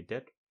Philip K.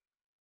 Dick.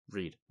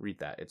 Read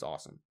that. It's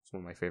awesome. It's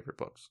one of my favorite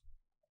books.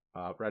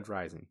 Red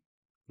Rising,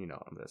 I'm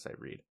going to say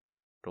read.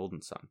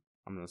 Golden Sun,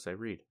 I'm going to say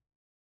read.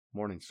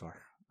 Morningstar,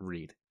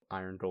 read.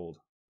 Iron Gold,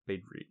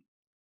 big read.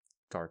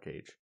 Dark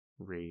Age,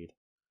 read.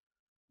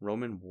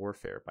 Roman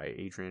Warfare by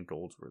Adrian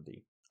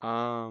Goldsworthy.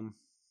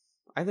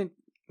 I think,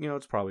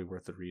 it's probably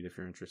worth a read if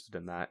you're interested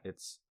in that.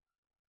 It's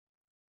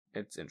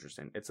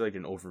interesting. It's like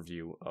an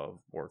overview of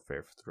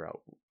warfare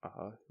throughout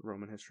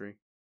Roman history.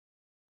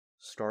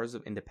 Stars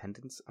of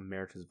Independence,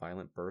 America's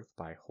Violent Birth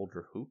by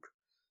Holger Huck.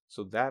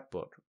 So that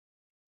book,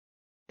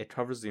 it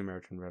covers the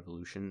American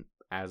Revolution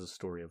as a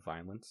story of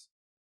violence.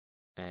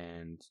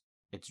 And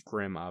it's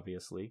grim,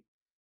 obviously,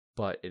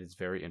 but it is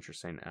very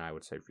interesting, and I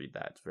would say read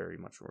that. It's very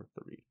much worth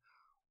the read.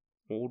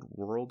 Old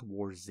World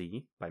War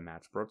Z by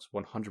Max Brooks,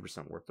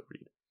 100% worth the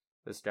read.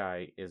 This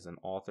guy is an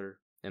author,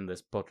 and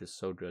this book is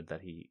so good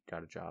that he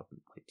got a job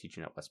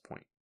teaching at West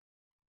Point.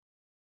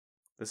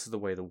 This is The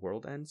Way the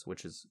World Ends,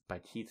 which is by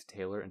Keith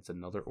Taylor, and it's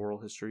another oral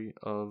history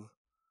of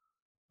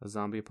a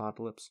zombie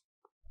apocalypse.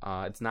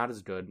 It's not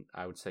as good.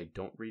 I would say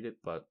don't read it,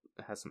 but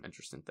it has some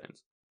interesting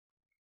things.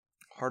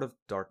 Heart of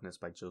Darkness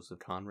by Joseph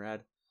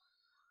Conrad.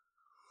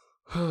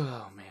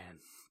 Oh, man.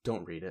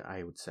 Don't read it,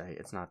 I would say.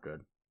 It's not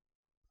good.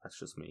 That's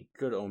just me.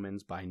 Good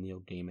Omens by Neil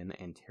Gaiman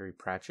and Terry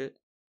Pratchett.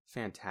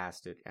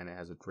 Fantastic, and it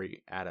has a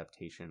great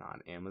adaptation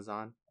on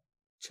Amazon.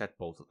 Check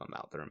both of them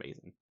out. They're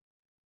amazing.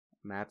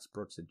 Max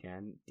Brooks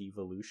again,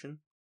 Devolution,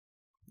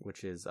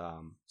 which is,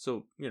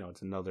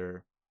 it's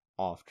another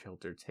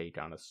off-kilter take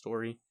on a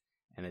story,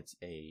 and it's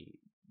a,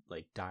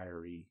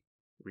 diary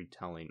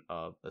retelling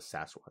of a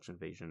Sasquatch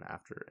invasion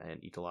after an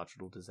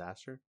ecological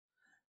disaster.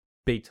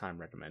 Big time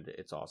recommend it.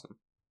 It's awesome.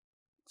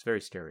 It's very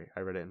scary.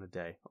 I read it in a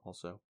day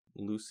also.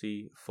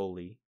 Lucy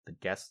Foley, The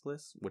Guest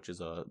List, which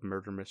is a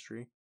murder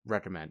mystery.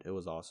 Recommend. It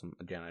was awesome.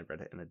 Again, I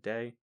read it in a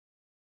day.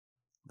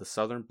 The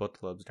Southern Book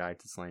Club's Guide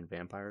to Slaying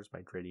Vampires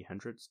by Grady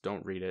Hendrix.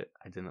 Don't read it.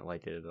 I didn't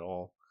like it at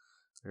all.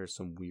 There's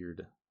some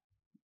weird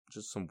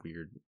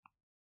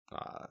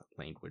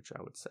language,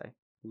 I would say.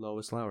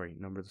 Lois Lowry,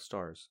 Number of the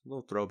Stars. A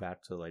little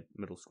throwback to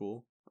middle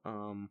school.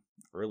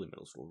 Early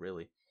middle school,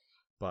 really.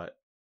 But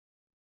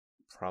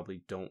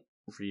probably don't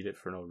read it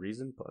for no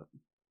reason, but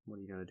what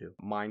are you going to do?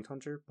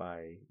 Mindhunter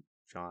by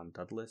John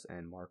Douglas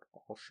and Mark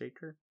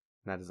Allshaker.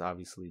 That is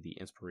obviously the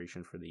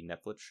inspiration for the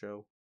Netflix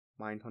show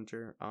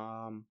Mindhunter.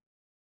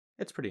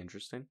 It's pretty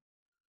interesting.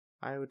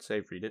 I would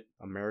say read it.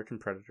 American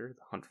Predator,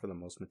 The Hunt for the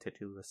Most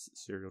Meticulous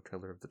Serial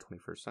Killer of the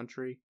 21st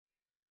Century.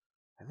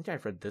 I think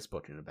I've read this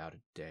book in about a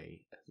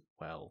day as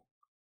well.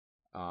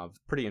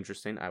 Pretty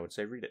interesting. I would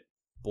say read it.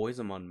 Boys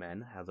Among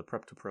Men, How the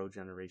Prep to Pro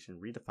Generation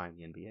Redefined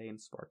the NBA and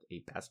Sparked a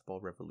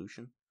Basketball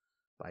Revolution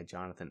by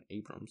Jonathan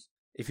Abrams.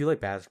 If you like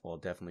basketball,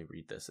 definitely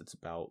read this. It's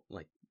about,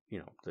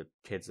 the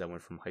kids that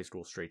went from high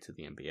school straight to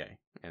the NBA.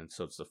 And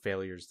so it's the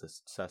failures, the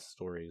success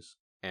stories,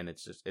 and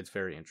it's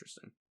very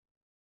interesting.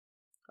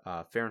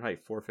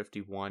 Fahrenheit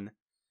 451.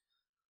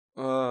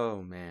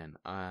 Oh, man.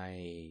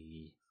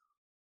 I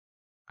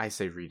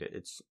say read it.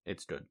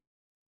 It's good.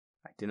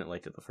 I didn't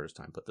like it the first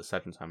time, but the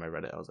second time I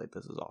read it, I was like,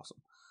 this is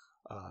awesome.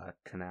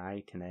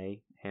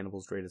 Kanae,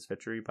 Hannibal's Greatest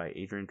Victory by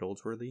Adrian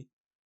Goldsworthy.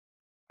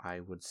 I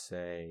would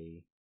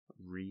say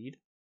read.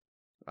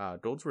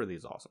 Goldsworthy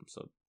is awesome,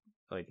 so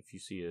if you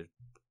see a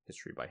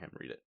history by him,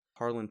 read it.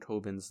 Harlan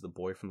Coben's The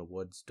Boy from the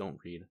Woods. Don't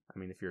read. I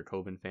mean, if you're a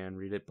Coben fan,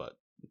 read it, but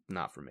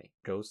not for me.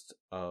 Ghost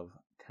of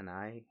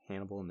Kanae,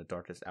 Hannibal in the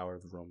Darkest Hour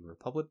of the Roman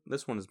Republic.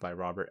 This one is by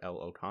Robert L.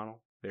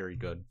 O'Connell. Very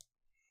good.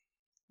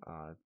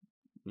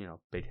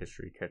 Big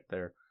history kit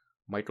there.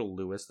 Michael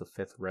Lewis, The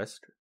Fifth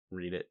Risk.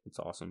 Read it. It's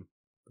awesome.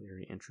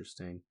 Very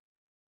interesting.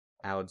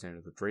 Alexander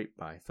the Great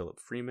by Philip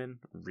Freeman.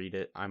 Read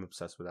it. I'm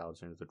obsessed with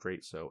Alexander the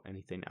Great, so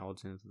anything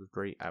Alexander the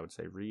Great, I would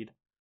say read.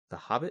 The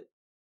Hobbit.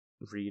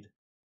 Read.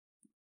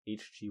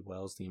 H.G.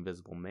 Wells, The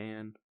Invisible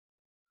Man.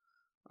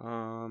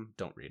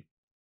 Don't read.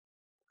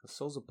 The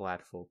Souls of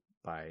Blackfolk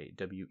by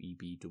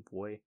W.E.B. Du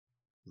Bois.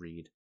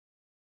 Read.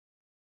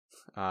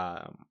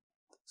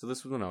 So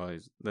this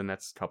was the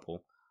next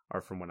couple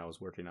are from when I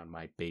was working on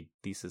my big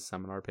thesis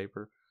seminar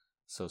paper.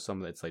 So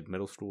some of it's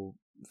middle school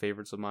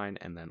favorites of mine,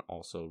 and then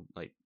also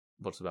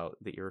books about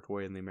the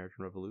Iroquois and the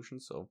American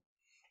Revolution. So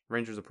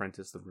Ranger's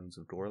Apprentice, The Runes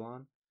of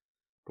Gorlan.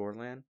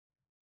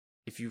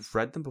 If you've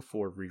read them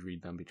before,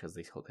 reread them because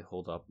they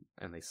hold up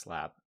and they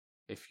slap.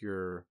 If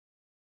you're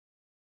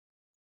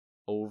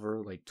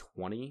over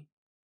 20,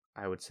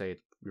 I would say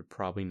you're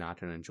probably not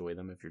going to enjoy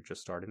them if you're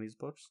just starting these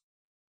books.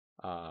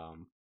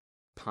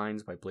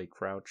 Pines by Blake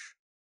Crouch.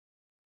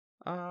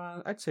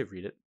 I'd say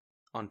read it.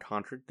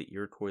 Unconquered, The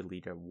Iroquois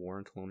Lead a War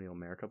in Colonial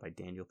America by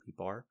Daniel P.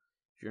 Barr.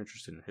 If you're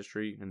interested in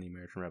history and the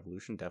American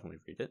Revolution, definitely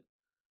read it.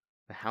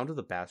 The Hound of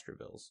the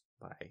Baskervilles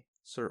by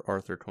Sir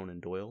Arthur Conan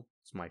Doyle.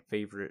 It's my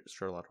favorite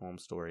Sherlock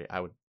Holmes story. I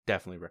would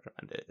definitely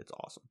recommend it. It's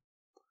awesome.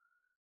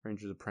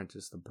 Ranger's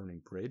Apprentice, The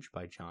Burning Bridge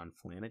by John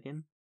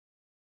Flanagan.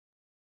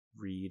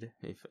 Read,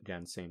 if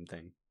again, same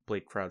thing.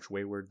 Blake Crouch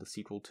Wayward, the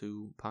sequel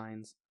to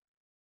Pines.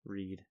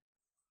 Read.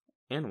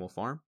 Animal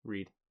Farm.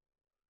 Read.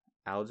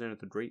 Alexander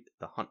the Great,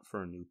 The Hunt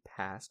for a New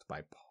Past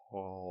by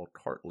Paul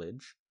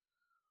Cartledge.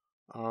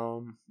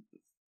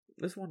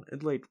 This one,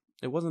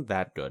 it wasn't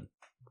that good,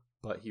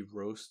 but he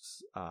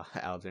roasts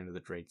Alexander the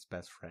Great's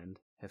best friend,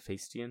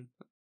 Hephaestion,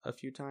 a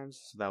few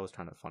times, so that was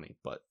kind of funny,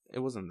 but it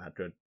wasn't that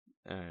good,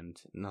 and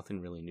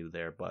nothing really new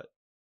there, but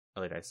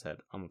like I said,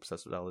 I'm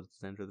obsessed with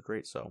Alexander the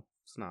Great, so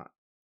it's not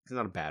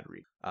a bad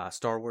read.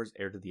 Star Wars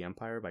Heir to the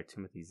Empire by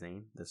Timothy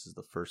Zahn. This is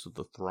the first of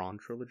the Thrawn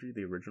trilogy,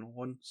 the original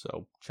one,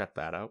 so check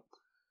that out.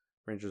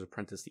 Ranger's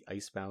Apprentice, The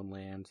Icebound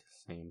Land,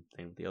 same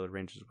thing with the other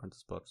Ranger's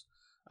Apprentice books.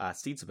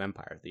 Seeds of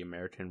Empire, The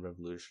American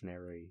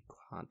Revolutionary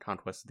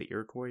Conquest of the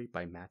Iroquois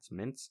by Matt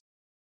Mintz.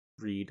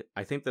 Read.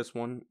 I think this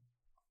one,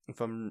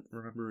 if I'm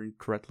remembering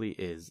correctly,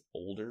 is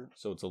older,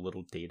 so it's a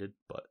little dated,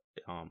 but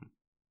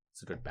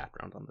it's a good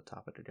background on the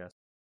topic, I guess.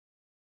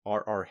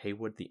 R.R.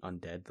 Haywood, The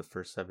Undead, The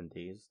First 7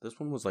 Days. This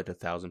one was like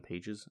 1,000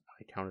 pages.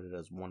 I counted it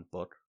as one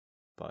book,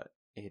 but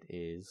it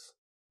is...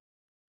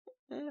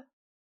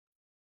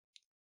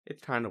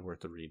 It's kind of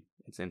worth a read.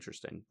 It's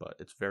interesting, but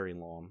it's very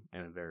long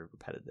and very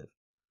repetitive.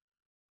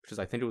 Because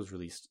I think it was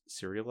released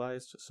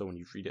serialized, so when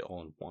you read it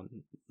all in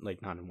one,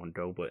 like not in one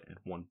go, but in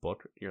one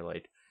book, you're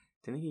like,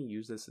 didn't he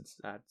use this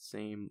that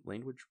same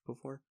language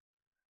before?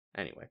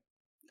 Anyway,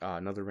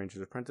 another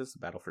Ranger's Apprentice, The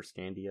Battle for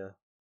Scandia,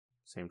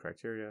 same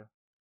criteria.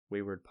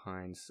 Wayward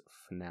Pines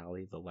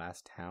Finale, The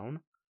Last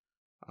Town.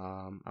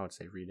 I would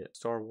say read it.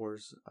 Star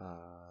Wars,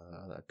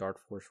 Dark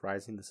Force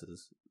Rising. This is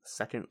the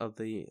second of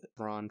the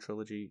Thrawn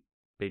trilogy.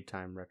 Big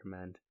time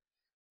recommend.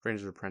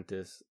 Ranger's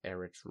Apprentice,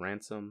 Eric's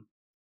Ransom.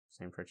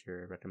 Same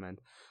criteria, recommend.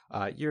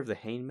 Year of the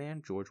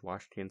Hangman, George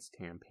Washington's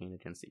campaign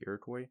against the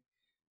Iroquois.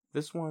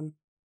 This one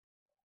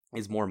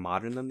is more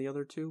modern than the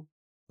other two,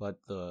 but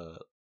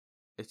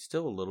it's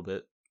still a little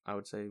bit, I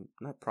would say,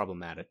 not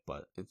problematic,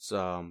 but it's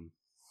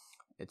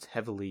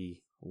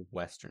heavily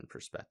Western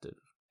perspective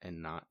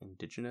and not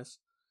indigenous.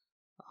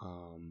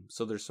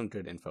 So there's some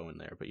good info in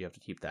there, but you have to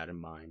keep that in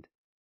mind.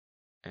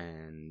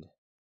 And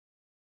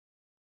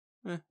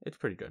it's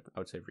pretty good. I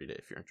would say read it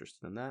if you're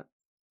interested in that.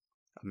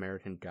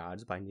 American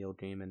Gods by Neil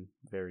Gaiman,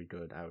 very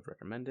good. I would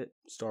recommend it.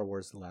 Star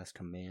Wars: The Last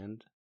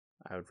Command,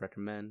 I would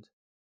recommend.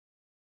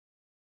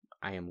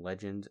 I Am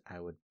Legend, I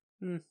would.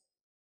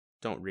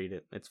 Don't read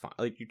it. It's fine.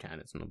 Like, you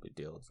can. It's no big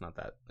deal. It's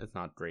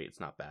not great.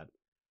 It's not bad.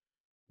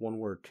 One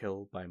Word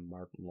Kill by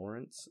Mark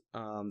Lawrence.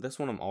 This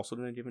one I'm also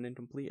going to give an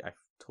incomplete. I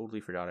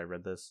totally forgot I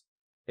read this.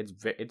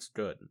 It's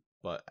good,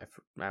 but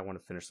I want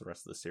to finish the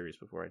rest of the series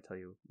before I tell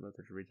you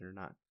whether to read it or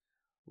not.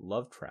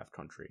 Lovecraft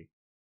Country.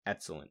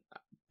 Excellent.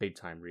 Big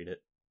time read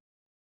it.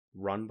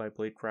 Run by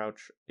Blake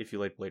Crouch. If you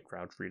like Blake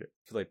Crouch, read it.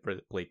 If you like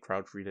Blake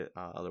Crouch, read it.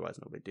 Otherwise,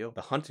 no big deal.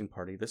 The Hunting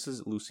Party. This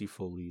is Lucy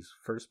Foley's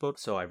first book.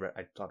 So I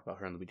talked about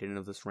her in the beginning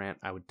of this rant.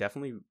 I would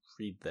definitely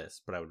read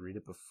this, but I would read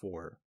it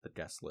before the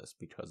guest list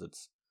because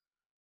it's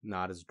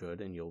not as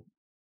good, and you'll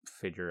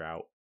figure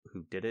out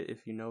who did it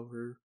if you know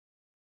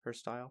her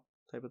style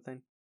type of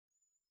thing.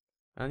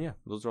 And yeah,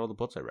 those are all the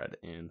books I read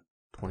in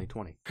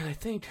 2020. And I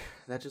think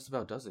that just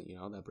about does it.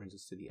 That brings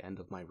us to the end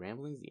of my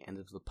ramblings, the end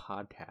of the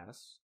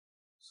podcast.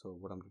 So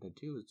what I'm going to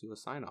do is do a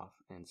sign off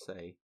and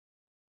say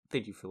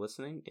thank you for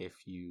listening.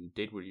 If you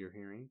did what you're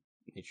hearing,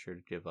 make sure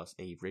to give us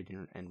a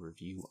rating and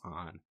review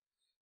on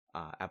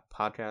Apple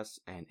Podcasts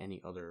and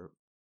any other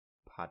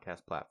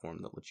podcast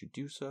platform that lets you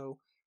do so.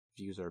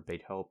 Reviews are a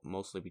big help,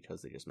 mostly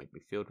because they just make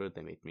me feel good.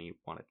 They make me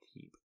want to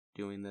keep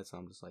doing this.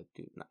 I'm just like,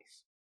 dude,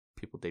 nice.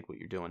 People dig what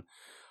you're doing.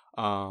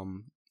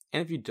 And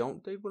if you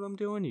don't dig what I'm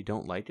doing, you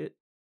don't like it,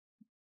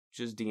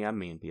 just DM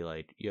me and be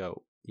like,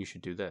 yo, you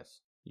should do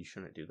this. You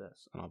shouldn't do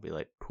this. And I'll be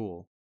like,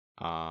 cool.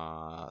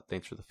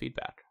 Thanks for the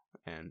feedback.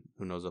 And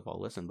who knows if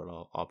I'll listen, but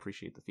I'll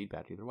appreciate the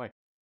feedback either way.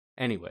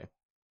 Anyway,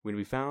 we can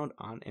be found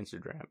on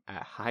Instagram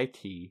at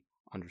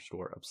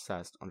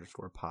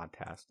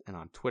high_obsessed_podcast and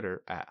on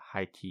Twitter at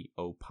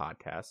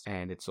high_podcast.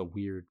 And it's a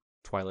weird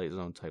Twilight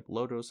Zone type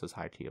logo, says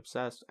high T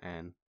obsessed,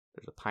 and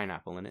there's a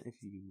pineapple in it if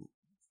you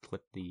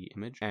click the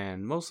image.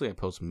 And mostly I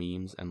post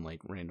memes and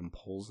like random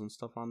polls and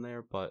stuff on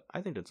there, but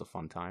I think it's a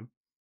fun time.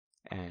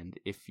 And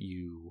if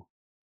you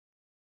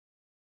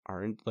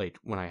are in, like,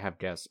 when I have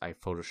guests, I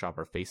Photoshop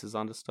our faces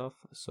onto stuff,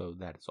 so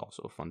that is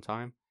also a fun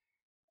time.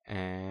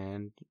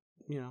 And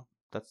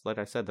that's, like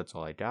I said, that's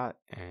all I got,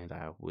 and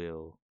I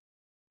will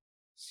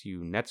see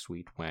you next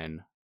week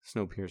when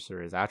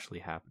Snowpiercer is actually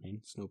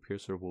happening.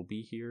 Snowpiercer will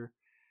be here.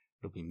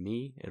 It'll be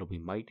me, it'll be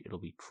Mike, it'll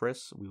be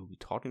Chris. We will be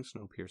talking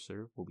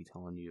Snowpiercer. We'll be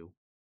telling you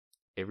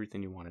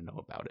everything you want to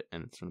know about it,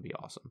 and it's going to be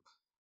awesome.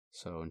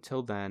 So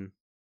until then,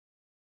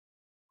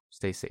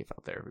 stay safe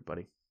out there,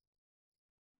 everybody.